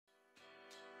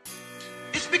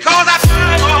because I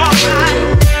tried all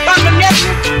night. But the next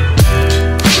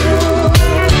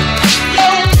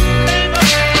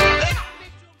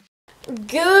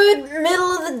Good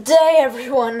middle of the day,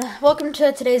 everyone. Welcome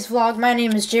to today's vlog. My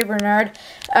name is Jay Bernard.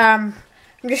 I'm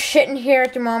just sitting here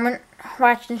at the moment,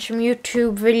 watching some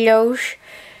YouTube videos.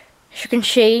 As you can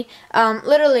see,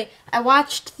 literally, I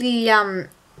watched the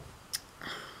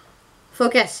The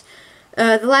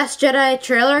Last Jedi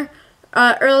trailer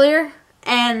earlier,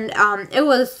 and it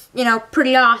was,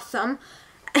 pretty awesome.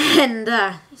 And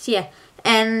I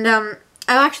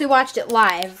actually watched it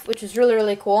live, which was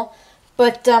really cool.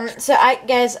 But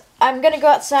guys, I'm gonna go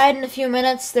outside in a few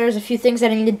minutes. There's a few things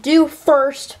that I need to do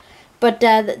first, but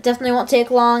that definitely won't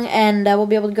take long, and we'll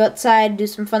be able to go outside, do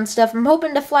some fun stuff. I'm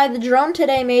hoping to fly the drone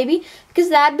today, maybe, because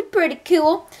that'd be pretty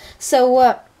cool.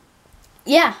 So,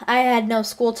 yeah, I had no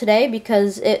school today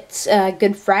because it's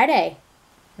Good Friday.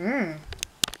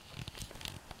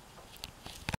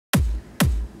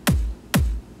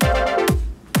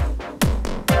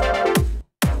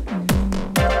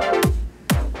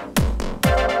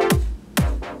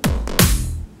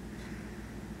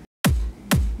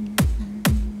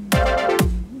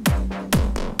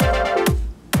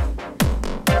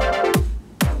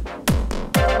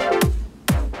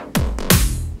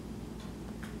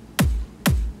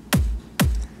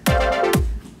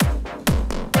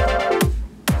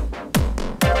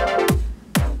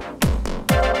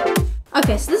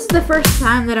 Okay, so this is the first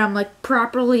time that I'm like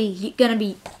properly gonna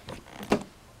be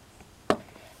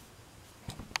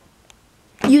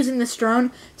using this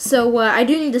drone. So I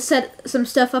do need to set some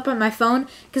stuff up on my phone,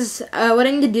 because what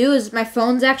I need to do is my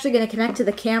phone's actually gonna connect to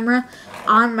the camera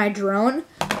on my drone,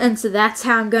 and so that's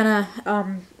how I'm gonna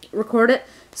record it.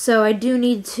 So I do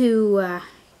need to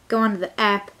go onto the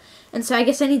app, and so I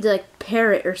guess I need to like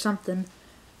pair it or something.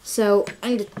 So I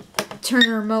need to turn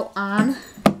the remote on.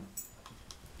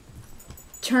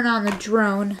 Turn on the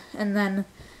drone, and then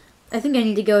I think I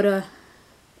need to go to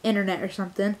internet or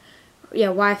something. Yeah,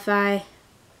 Wi-Fi.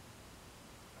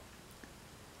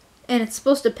 And it's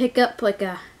supposed to pick up like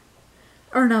a,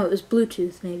 or no, it was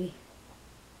Bluetooth maybe.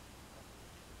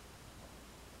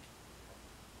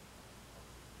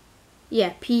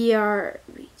 Yeah,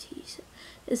 PRVT.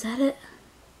 Is that it?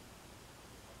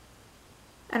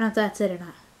 I don't know if that's it or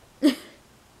not.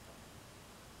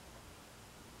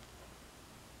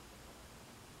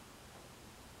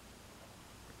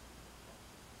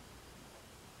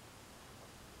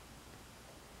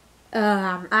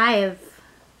 I have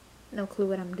no clue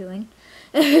what I'm doing.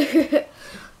 Just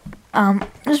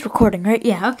recording, right?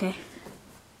 Yeah, okay.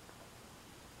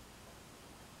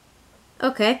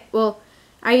 Okay, well,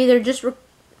 I either just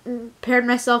paired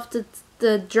myself to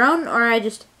the drone, or I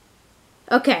just...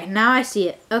 Okay, now I see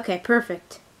it. Okay,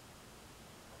 perfect.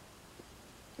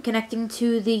 Connecting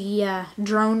to the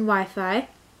drone Wi-Fi.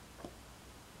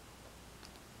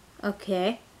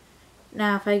 Okay.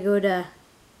 Now if I go to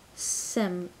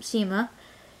SEMA,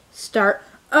 start.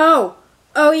 Oh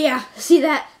yeah, see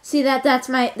that,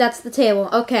 that's the table.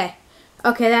 Okay,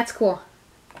 that's cool.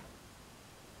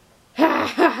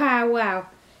 Wow.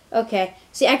 Okay,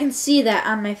 see, I can see that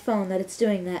on my phone that it's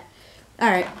doing that.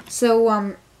 Alright,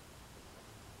 so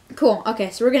cool. Okay,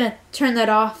 so we're gonna turn that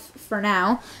off for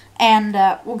now, and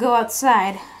we'll go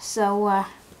outside. So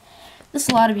this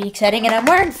will ought to be exciting, and I'm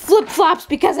wearing flip-flops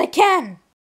because I can.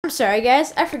 I'm sorry,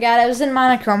 guys. I forgot I was in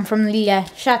monochrome from the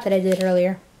shot that I did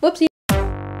earlier. Whoopsie.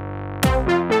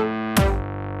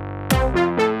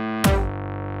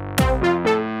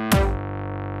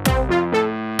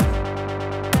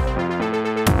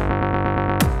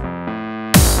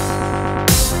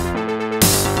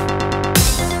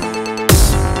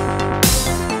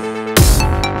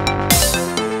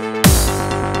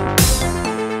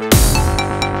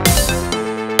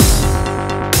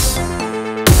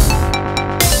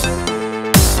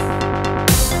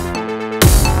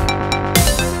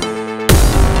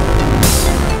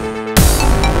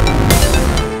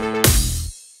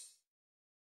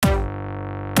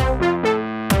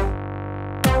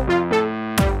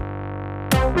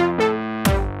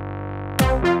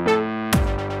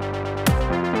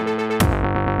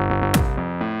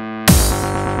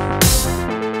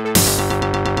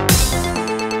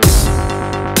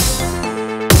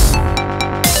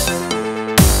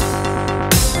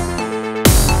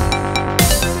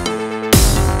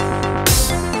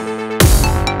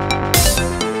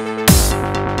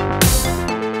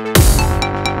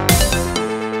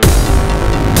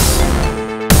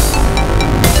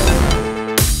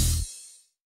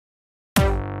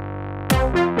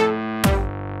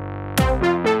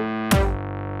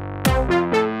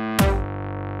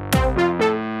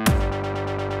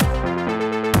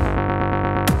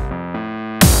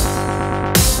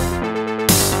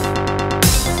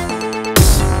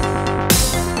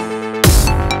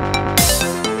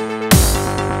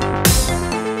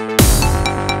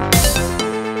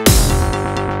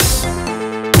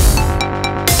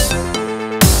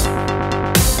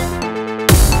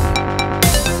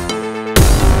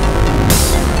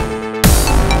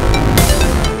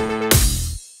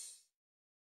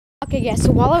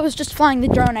 so while I was just flying the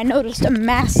drone, I noticed a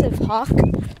massive hawk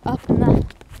up in the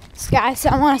sky, so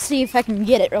I want to see if I can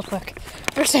get it real quick.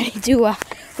 First, I need to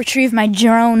retrieve my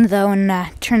drone, though, and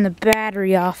turn the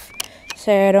battery off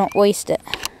so I don't waste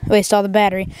all the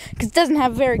battery, because it doesn't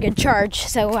have very good charge,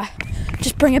 so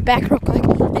just bring it back real quick.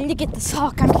 I need to get this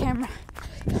hawk on camera.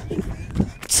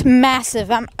 It's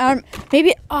massive.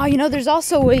 Maybe, you know, there's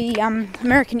also a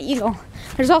American eagle.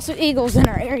 There's also eagles in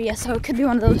our area, so it could be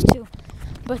one of those too.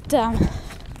 But, no.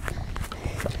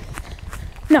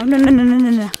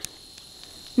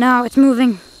 No, it's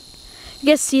moving. You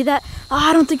guys see that? Oh,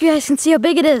 I don't think you guys can see how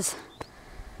big it is.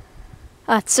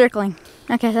 Oh, it's circling.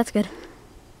 Okay, that's good.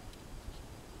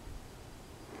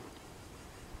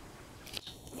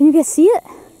 Can you guys see it?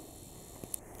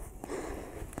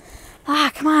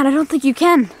 Ah, come on, I don't think you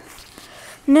can.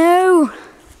 No.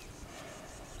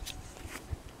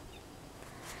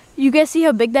 You guys see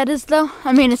how big that is, though?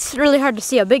 I mean, it's really hard to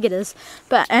see how big it is,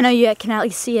 but I know you can at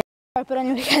least see it. Alright, but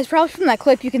anyway, guys, probably from that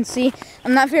clip you can see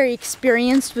I'm not very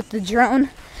experienced with the drone,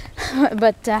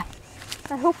 but I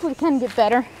hopefully can get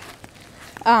better.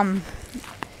 And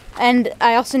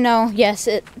I also know, yes,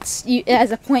 it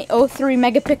has a .03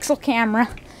 megapixel camera,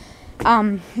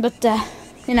 but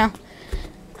you know,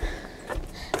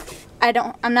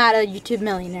 I'm not a YouTube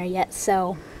millionaire yet,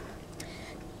 so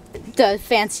the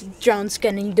fancy drone's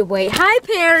gonna need to wait. Hi,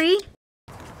 Perry!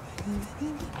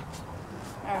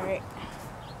 Alright.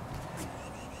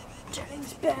 Turning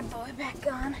this bad boy back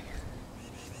on.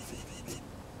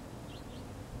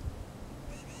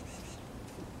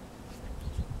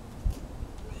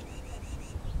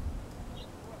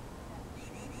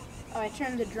 Oh, I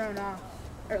turned the drone off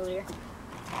earlier.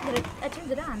 But I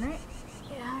turned it on, right?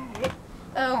 Yeah, alright.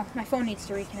 Oh, my phone needs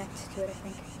to reconnect to it, I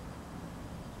think.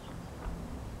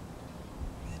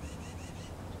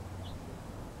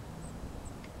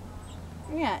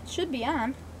 Yeah, it should be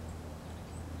on.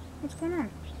 What's going on?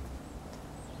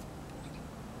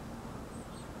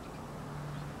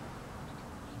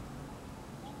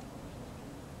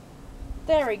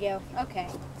 There we go. Okay.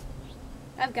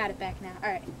 I've got it back now.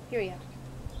 Alright, here we go.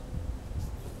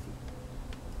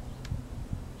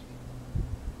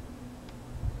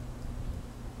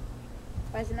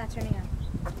 Why is it not turning on?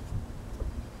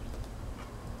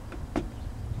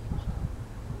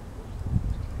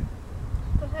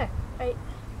 What the heck? Right.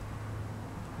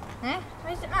 Eh?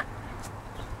 Why is it not?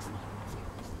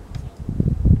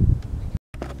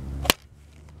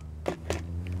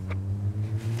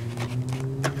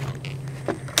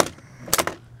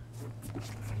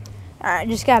 Alright,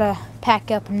 just gotta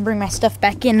pack up and bring my stuff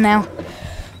back in now.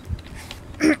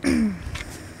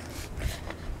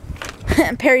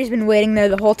 Perry's been waiting there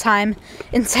the whole time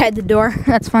inside the door.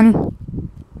 That's funny.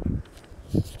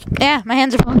 Yeah, my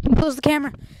hands are full. Close the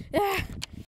camera. Yeah.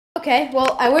 Okay,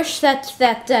 well, I wish that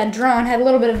drone had a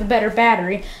little bit of a better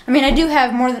battery. I mean, I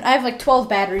have like 12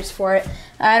 batteries for it.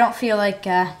 I don't feel like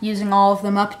using all of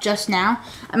them up just now.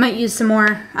 I might use some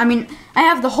more. I mean, I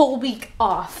have the whole week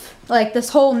off. Like, this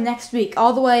whole next week,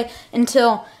 all the way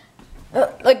until,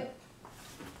 I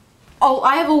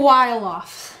have a while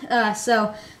off.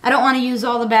 So, I don't want to use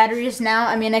all the batteries now.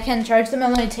 I mean, I can charge them.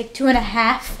 It'll only take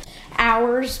 2.5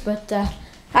 hours, but,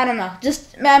 I don't know.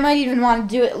 I might even want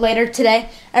to do it later today.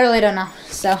 I really don't know.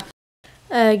 So,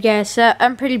 guys,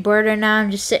 I'm pretty bored right now.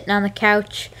 I'm just sitting on the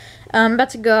couch. I'm about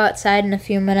to go outside in a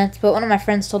few minutes, but one of my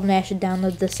friends told me I should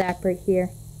download this app right here.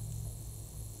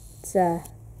 It's, no.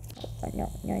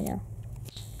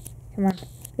 Come on.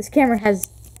 This camera has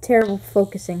terrible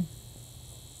focusing.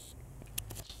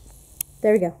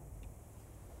 There we go.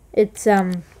 It's,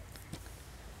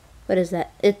 what is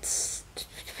that? It's,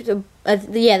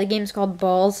 yeah, the game's called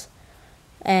Balls.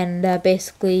 And,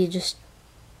 basically just,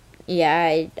 yeah,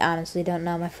 I honestly don't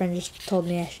know. My friend just told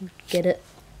me I should get it.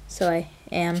 So I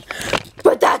am.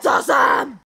 But that's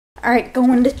awesome! Alright,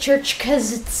 going to church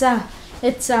because it's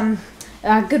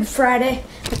Good Friday.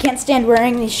 I can't stand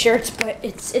wearing these shirts, but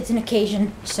it's an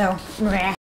occasion, so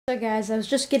meh. So guys, I was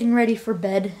just getting ready for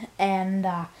bed, and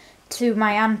to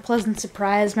my unpleasant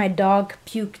surprise, my dog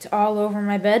puked all over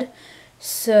my bed.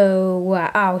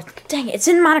 So, oh, dang it, it's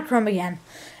in monochrome again.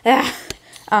 But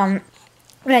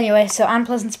anyway, so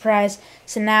unpleasant surprise.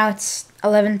 So now it's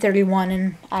 11:31,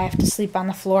 and I have to sleep on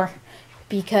the floor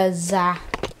because that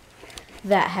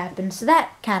happened. So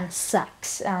that kind of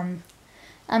sucks.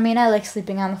 I mean, I like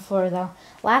sleeping on the floor, though.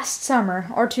 Last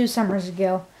summer, or 2 summers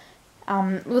ago,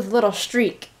 with Little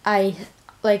Streak,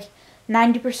 like,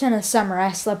 90% of the summer,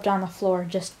 I slept on the floor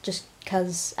just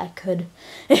because I could.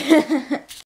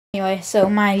 Anyway, so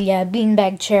my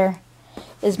beanbag chair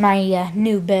is my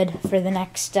new bed for the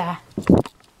next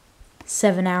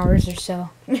 7 hours or so.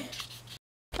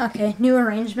 Okay, new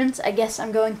arrangements. I guess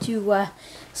I'm going to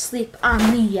sleep on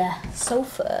the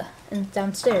sofa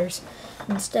downstairs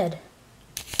instead.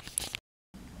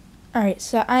 Alright,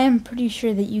 so I am pretty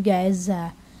sure that you guys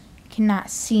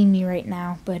cannot see me right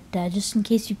now, but just in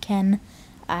case you can,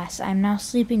 so I'm now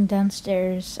sleeping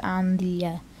downstairs on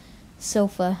the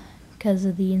sofa because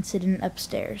of the incident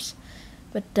upstairs.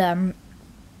 But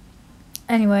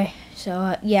anyway,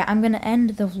 so yeah, I'm gonna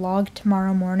end the vlog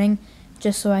tomorrow morning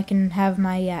just so I can have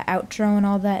my outro and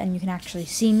all that, and you can actually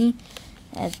see me.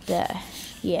 And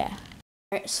yeah.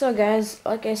 Alright, so guys,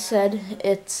 like I said,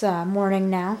 it's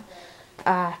morning now,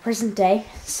 present day.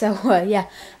 So yeah,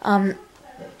 I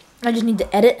just need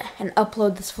to edit and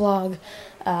upload this vlog,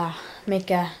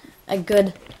 make a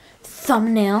good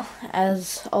thumbnail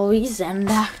as always,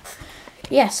 and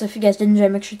yeah, so if you guys did enjoy,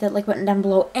 make sure to hit that like button down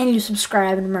below and you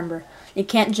subscribe, and remember, you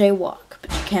can't jaywalk,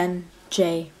 but you can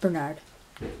Jay Bernard.